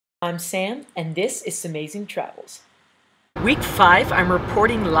I'm Sam, and this is SamazingTravels. Week 5, I'm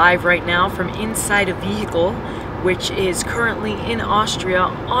reporting live right now from inside a vehicle, which is currently in Austria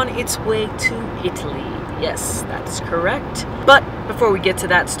on its way to Italy. Yes, that's correct. But before we get to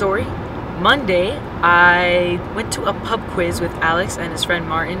that story, Monday, I went to a pub quiz with Alex and his friend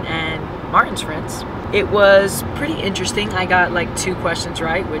Martin and Martin's friends. It was pretty interesting. I got like 2 questions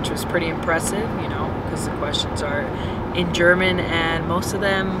right, which was pretty impressive, you know, because the questions are in German and most of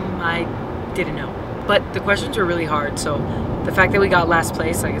them I didn't know. But the questions were really hard, so the fact that we got last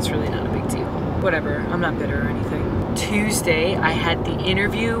place, like, it's really not a big deal. Whatever, I'm not bitter or anything. Tuesday, I had the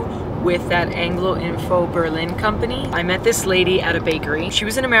interview with that Anglo Info Berlin company. I met this lady at a bakery. She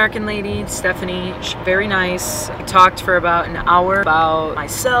was an American lady, Stephanie, very nice. I talked for about an hour about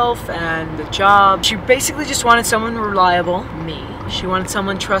myself and the job. She basically just wanted someone reliable, me. She wanted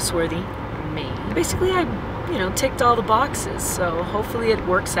someone trustworthy, me. Basically, I ticked all the boxes, so hopefully it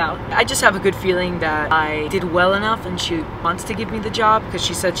works out. I just have a good feeling that I did well enough and she wants to give me the job because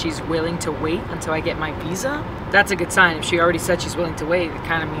she said she's willing to wait until I get my visa. That's a good sign. If she already said she's willing to wait, it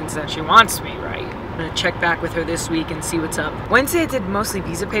kind of means that she wants me, right? I'm gonna check back with her this week and see what's up. Wednesday I did mostly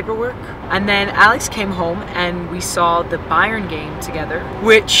visa paperwork, and then Alex came home and we saw the Bayern game together,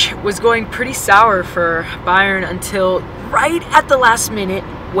 which was going pretty sour for Bayern until right at the last minute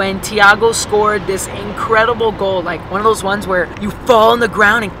when Thiago scored this incredible goal, like one of those ones where you fall on the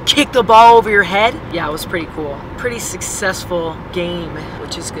ground and kick the ball over your head. Yeah, it was pretty cool. Pretty successful game,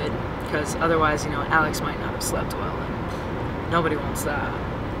 which is good, because otherwise, Alex might not have slept well, and nobody wants that.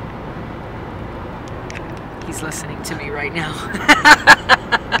 He's listening to me right now.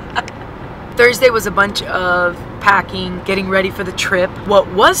 Thursday was a bunch of packing, getting ready for the trip. What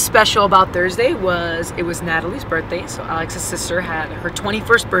was special about Thursday was it was Natalie's birthday, so Alex's sister had her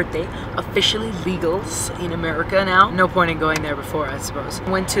 21st birthday, officially legals in America now. No point in going there before, I suppose.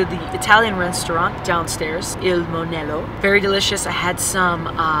 Went to the Italian restaurant downstairs, Il Monello. Very delicious. I had some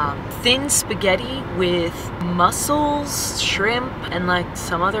thin spaghetti with mussels, shrimp, and like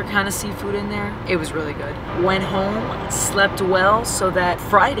some other kind of seafood in there. It was really good. Went home, slept well, so that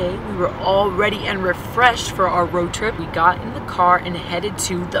Friday we were all ready and refreshed for our road trip. We got in the car and headed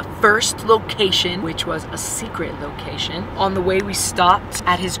to the first location, which was a secret location. On the way we stopped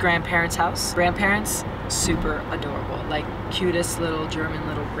at his grandparents' house. Grandparents, super adorable, like cutest little German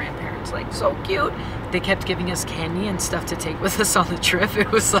little grandparents, like so cute. They kept giving us candy and stuff to take with us on the trip.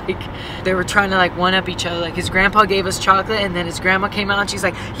 It was like they were trying to like one up each other. Like his grandpa gave us chocolate and then his grandma came out and she's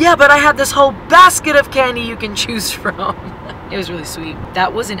like, yeah, but I have this whole basket of candy you can choose from. It was really sweet.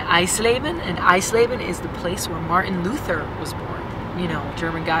 That was in Eisleben, and Eisleben is the place where Martin Luther was born. You know,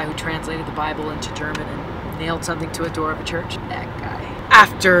 German guy who translated the Bible into German and nailed something to a door of a church. That guy.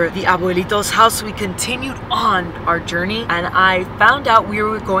 After the abuelito's house, we continued on our journey, and I found out we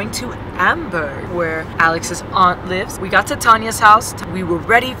were going to Hamburg, where Alex's aunt lives. We got to Tanya's house. We were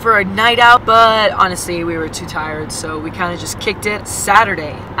ready for a night out, but honestly, we were too tired, so we kind of just kicked it.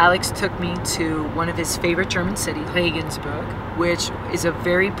 Saturday, Alex took me to one of his favorite German cities, Regensburg, which is a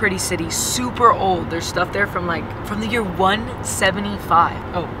very pretty city, super old. There's stuff there from the year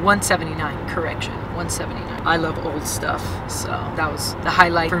 175. Oh, 179, correction, 179. I love old stuff, so that was the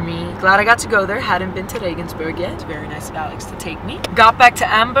highlight for me. Glad I got to go there. Hadn't been to Regensburg yet. It's very nice of Alex to take me. Got back to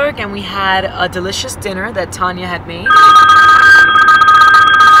Hamburg and we had a delicious dinner that Tanya had made.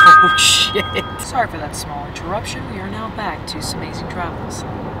 Oh shit. Sorry for that small interruption. We are now back to SamazingTravels.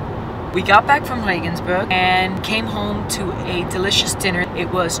 We got back from Regensburg and came home to a delicious dinner. It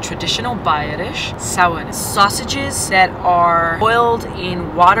was traditional Bayerisch Sauernis. Sausages that are boiled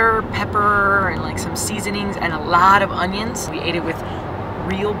in water, pepper, and like some seasonings and a lot of onions. We ate it with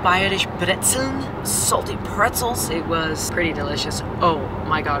real Bayerisch Brezeln, salty pretzels. It was pretty delicious. Oh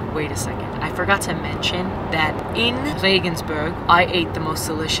my god, wait a second. I forgot to mention that in Regensburg, I ate the most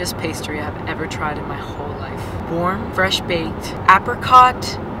delicious pastry I've ever tried in my whole life. Warm, fresh baked,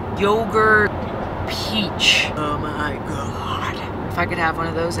 apricot, yogurt, peach. Oh my god. If I could have one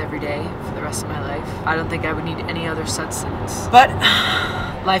of those every day for the rest of my life, I don't think I would need any other sustenance. But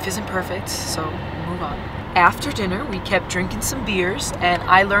life isn't perfect, so move on. After dinner, we kept drinking some beers, and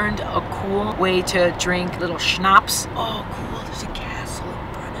I learned a cool way to drink little schnapps. Oh, cool, there's a castle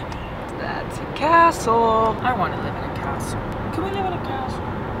in front of me. That's a castle. I want to live in a castle. Can we live in a castle?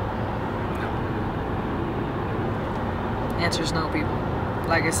 No. Answer's no, people.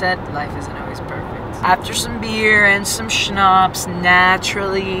 Like I said, life isn't always perfect. After some beer and some schnapps,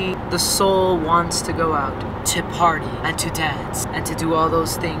 naturally, the soul wants to go out, to party, and to dance, and to do all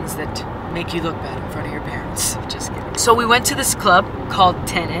those things that make you look bad in front of your parents. Just kidding. So we went to this club called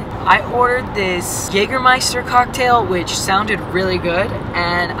Tenet. I ordered this Jägermeister cocktail, which sounded really good,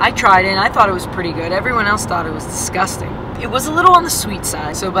 and I tried it and I thought it was pretty good. Everyone else thought it was disgusting. It was a little on the sweet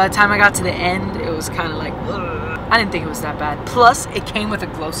side, so by the time I got to the end, it was kind of like, ugh. I didn't think it was that bad. Plus, it came with a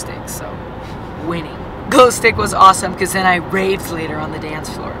glow stick, so winning. Glow stick was awesome because then I raved later on the dance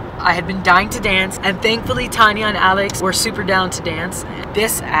floor. I had been dying to dance, and thankfully Tanya and Alex were super down to dance.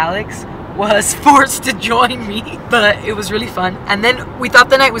 This Alex was forced to join me, but it was really fun. And then we thought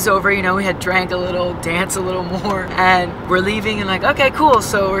the night was over, you know, we had drank a little, danced a little more, and we're leaving and like, okay, cool.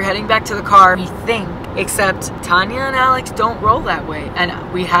 So we're heading back to the car, we think, except Tanya and Alex don't roll that way.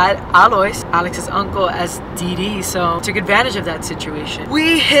 And we had Alois, Alex's uncle, as DD, so took advantage of that situation.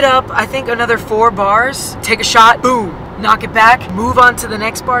 We hit up, I think, another 4 bars, take a shot, boom, knock it back, move on to the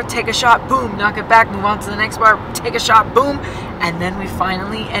next bar, take a shot, boom, knock it back, move on to the next bar, take a shot, boom. And then we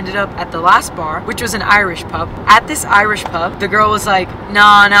finally ended up at the last bar, which was an Irish pub. At this Irish pub, the girl was like, no,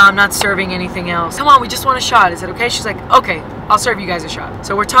 I'm not serving anything else. Come on, we just want a shot. Is it okay? She's like, okay, I'll serve you guys a shot.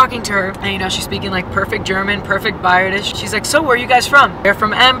 So we're talking to her, and you know, she's speaking like perfect German, perfect Bayerisch. She's like, so where are you guys from? They're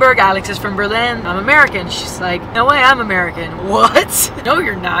from Hamburg, Alex is from Berlin, I'm American. She's like, no way, I'm American. What? No,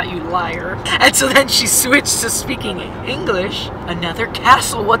 you're not, you liar. And so then she switched to speaking English. Another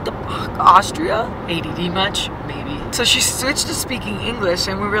castle, what the fuck? Austria? ADD much? Maybe. So she switched to speaking English,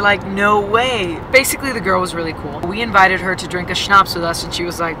 and we were like, no way. Basically, the girl was really cool. We invited her to drink a schnapps with us, and she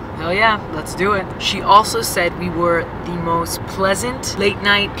was like, hell yeah, let's do it. She also said we were the most pleasant late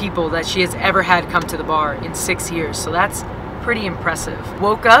night people that she has ever had come to the bar in 6 years. So that's pretty impressive.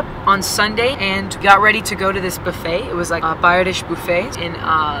 Woke up on Sunday and got ready to go to this buffet. It was like a Bayerisch buffet in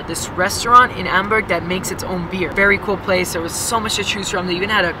this restaurant in Hamburg that makes its own beer. Very cool place. There was so much to choose from. They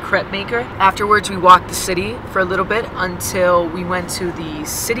even had a crepe maker. Afterwards, we walked the city for a little bit until we went to the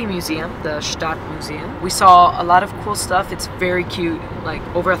city museum, the Stadtmuseum. We saw a lot of cool stuff. It's very cute. Like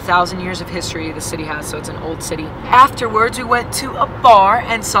over 1,000 years of history the city has, so it's an old city. Afterwards, we went to a bar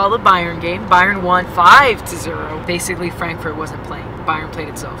and saw the Bayern game. Bayern won 5-0. Basically, Frankfurt wasn't playing. Bayern played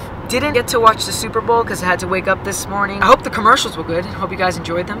itself. Didn't get to watch the Super Bowl because I had to wake up this morning. I hope the commercials were good. Hope you guys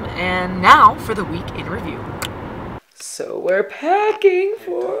enjoyed them. And now for the week in review. So we're packing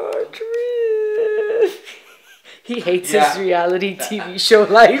for our trip. He hates his reality TV show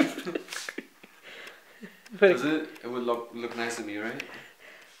life. Does it? It would look nice to me, right?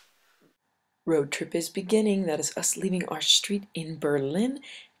 Road trip is beginning. That is us leaving our street in Berlin,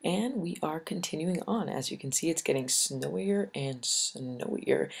 and we are continuing on. As you can see, it's getting snowier and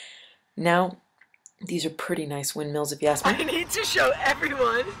snowier. Now, these are pretty nice windmills, if you ask me. I need to show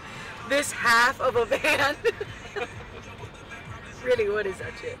everyone this half of a van. Really, what is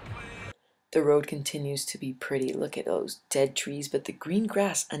that shit? The road continues to be pretty. Look at those dead trees, but the green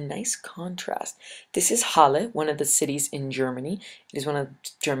grass, a nice contrast. This is Halle, one of the cities in Germany. It is one of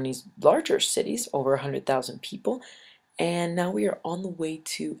Germany's larger cities, over 100,000 people. And now we are on the way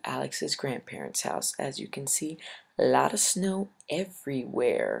to Alex's grandparents' house. As you can see, a lot of snow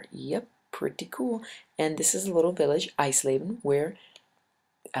everywhere. Yep, pretty cool. And this is a little village, Eisleben, where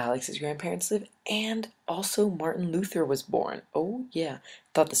Alex's grandparents live, and also Martin Luther was born. Oh yeah,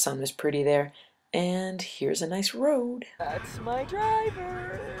 thought the sun was pretty there. And here's a nice road. That's my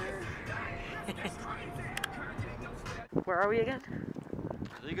driver. Where are we again?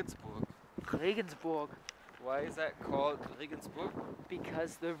 Regensburg. Regensburg. Why is that called Regensburg?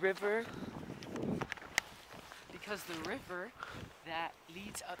 Because the river that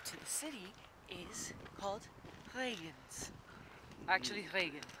leads up to the city is called Regens. Actually,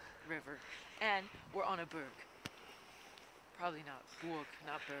 Regen River. And we're on a berg. Probably not Burg,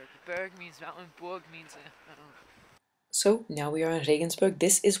 not Berg. Berg means mountain, Burg means, I don't know. So now we are in Regensburg.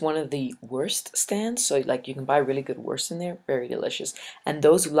 This is one of the wurst stands. So like you can buy really good wurst in there. Very delicious. And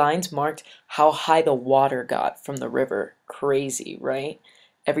those lines marked how high the water got from the river. Crazy, right?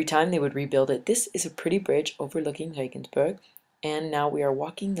 Every time they would rebuild it. This is a pretty bridge overlooking Regensburg. And now we are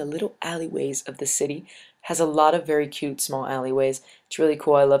walking the little alleyways of the city. Has a lot of very cute small alleyways. It's really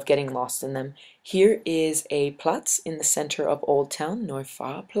cool. I love getting lost in them. Here is a Platz in the center of Old Town,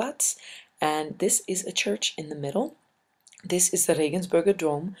 Neufahrplatz. And this is a church in the middle. This is the Regensburger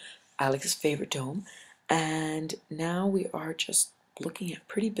Dome, Alex's favorite dome. And now we are just looking at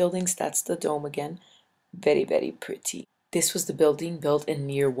pretty buildings. That's the dome again. Very, very pretty. This was the building built in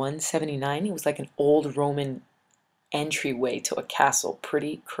year 179. It was like an old Roman entryway to a castle.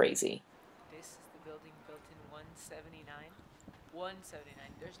 Pretty crazy. This is the building built in 179. 179.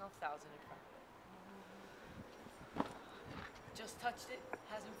 There's no 1,000 in front of it. Just touched it.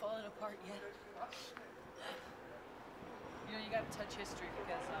 Hasn't fallen apart yet. You know, you gotta touch history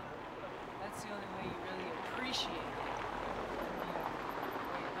because that's the only way you really appreciate it.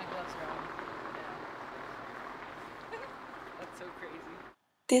 Wait, my gloves are on. Yeah. That's so crazy.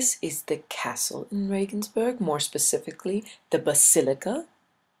 This is the castle in Regensburg, more specifically the basilica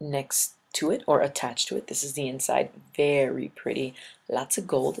next to it or attached to it. This is the inside, very pretty, lots of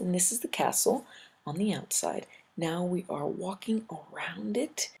gold, and this is the castle on the outside. Now we are walking around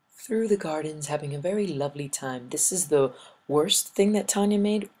it through the gardens, having a very lovely time. This is the worst thing that Tanya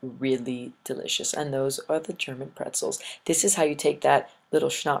made, really delicious, and those are the German pretzels. This is how you take that little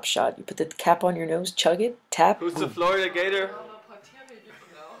schnapp shot. You put the cap on your nose, chug it, tap. Who's the Florida Gator?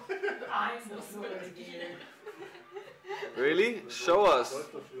 I'm the Florida Gator. Really? Show us.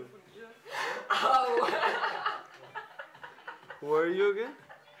 Oh. Who are you again?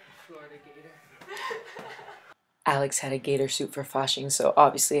 Florida Gator. Alex had a gator suit for Fasching, so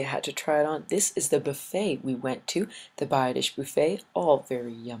obviously I had to try it on. This is the buffet we went to, the Bayerisch buffet, all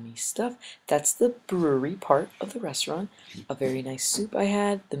very yummy stuff. That's the brewery part of the restaurant. A very nice soup I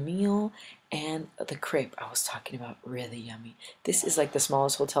had, the meal, and the crepe I was talking about, really yummy. This is like the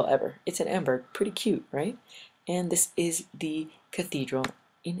smallest hotel ever. It's in Amberg, pretty cute, right? And this is the cathedral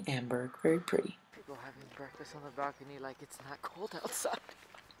in Amberg, very pretty. People having breakfast on the balcony like it's not cold outside.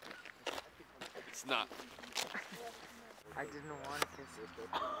 It's not. I didn't want to kiss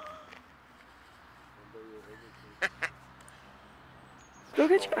it. Go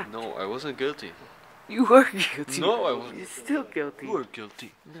get your back. No, I wasn't guilty. You were guilty. No, I wasn't. You're still guilty. You were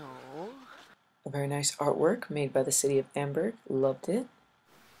guilty. No. A very nice artwork made by the city of Amberg. Loved it.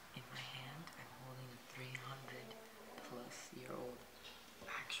 In my hand, I'm holding a 300-plus-year-old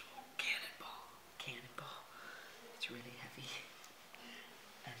actual cannonball. Cannonball. It's really heavy.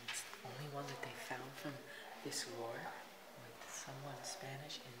 And it's the only one that they found from this war with someone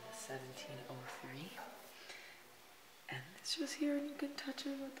Spanish in 1703. And it's just here and you can touch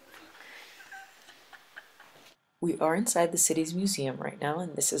it. What the fuck? We are inside the city's museum right now,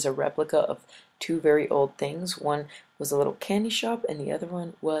 and this is a replica of two very old things. One was a little candy shop, and the other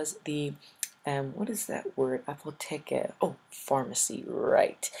one was the, what is that word? Apotheke. Oh, pharmacy,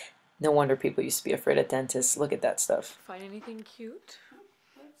 right. No wonder people used to be afraid of dentists. Look at that stuff. Find anything cute?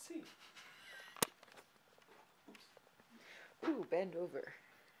 Let's see. Ooh, bend over.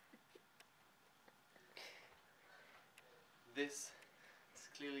 This is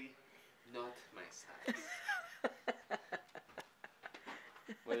clearly not my size.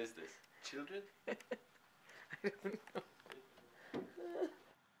 What is this? Children? I don't know.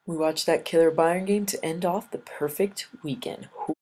 We watched that killer Bayern game to end off the perfect weekend.